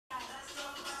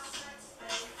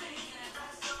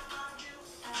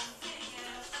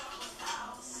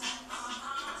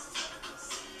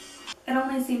It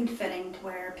only seemed fitting to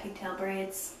wear pigtail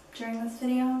braids during this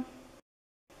video.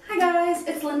 Hi guys,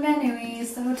 it's LynVanieuy.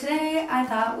 So today I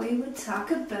thought we would talk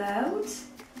about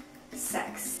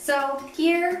sex. So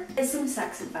here is some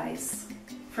sex advice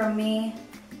from me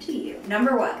to you.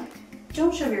 Number 1,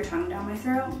 don't shove your tongue down my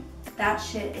throat. That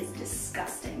shit is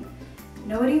disgusting.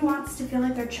 Nobody wants to feel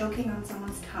like they're choking on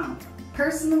someone's tongue.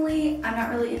 Personally, I'm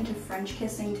not really into French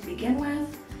kissing to begin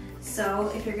with,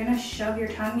 so if you're gonna shove your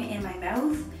tongue in my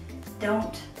mouth,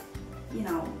 don't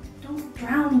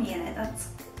drown me in it. That's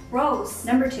gross.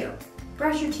 Number 2,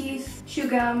 brush your teeth, chew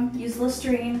gum, use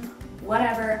Listerine,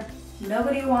 whatever.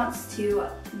 Nobody wants to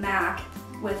mac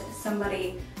with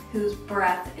somebody whose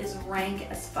breath is rank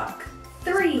as fuck.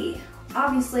 3,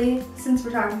 obviously, since we're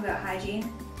talking about hygiene,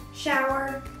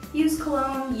 shower, use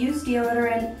cologne, use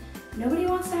deodorant. Nobody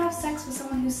wants to have sex with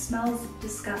someone who smells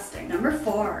disgusting. Number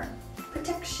 4,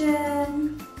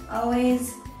 protection.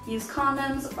 Always use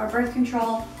condoms or birth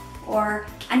control or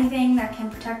anything that can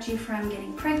protect you from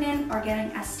getting pregnant or getting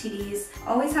STDs.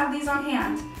 Always have these on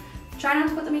hand. Try not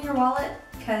to put them in your wallet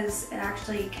because it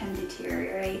actually can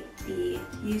deteriorate the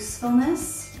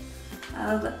usefulness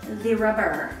of the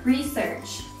rubber.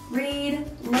 Research. Read,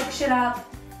 look shit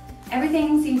up.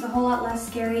 Everything seems a whole lot less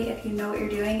scary if you know what you're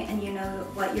doing and you know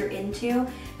what you're into.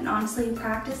 And honestly,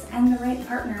 practice and the right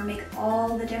partner make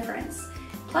all the difference.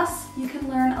 Plus, you can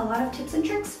learn a lot of tips and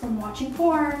tricks from watching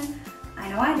porn. I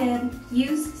know I did.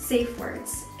 Use safe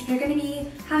words. If you're going to be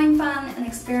having fun and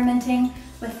experimenting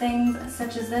with things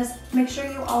such as this, make sure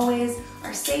you always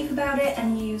are safe about it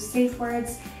and you use safe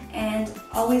words, and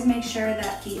always make sure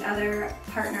that the other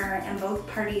partner and both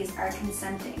parties are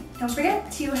consenting. Don't forget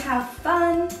to have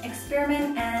fun,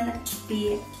 experiment, and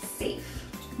be safe.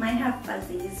 Mine have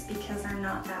fuzzies because I'm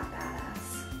not that badass.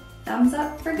 Thumbs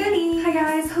up for goodie! Hi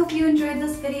guys, hope you enjoyed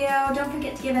this video. Don't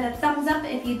forget to give it a thumbs up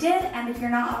if you did, and if you're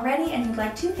not already and you'd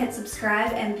like to, hit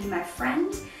subscribe and be my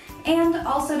friend. And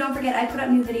also don't forget, I put up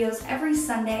new videos every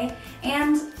Sunday,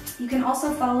 and you can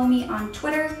also follow me on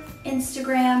Twitter,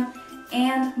 Instagram,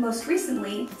 and most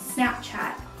recently,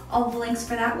 Snapchat. All the links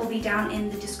for that will be down in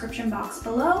the description box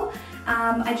below.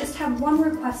 I just have one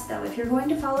request though. If you're going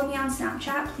to follow me on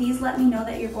Snapchat, please let me know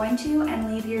that you're going to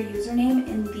and leave your username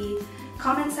in the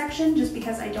comment section, just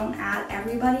because I don't add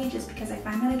everybody, just because I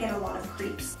find that I get a lot of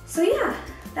creeps. So yeah,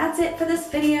 that's it for this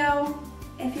video.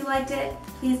 If you liked it,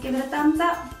 please give it a thumbs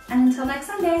up. And until next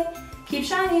Sunday, keep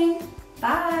shining.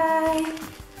 Bye!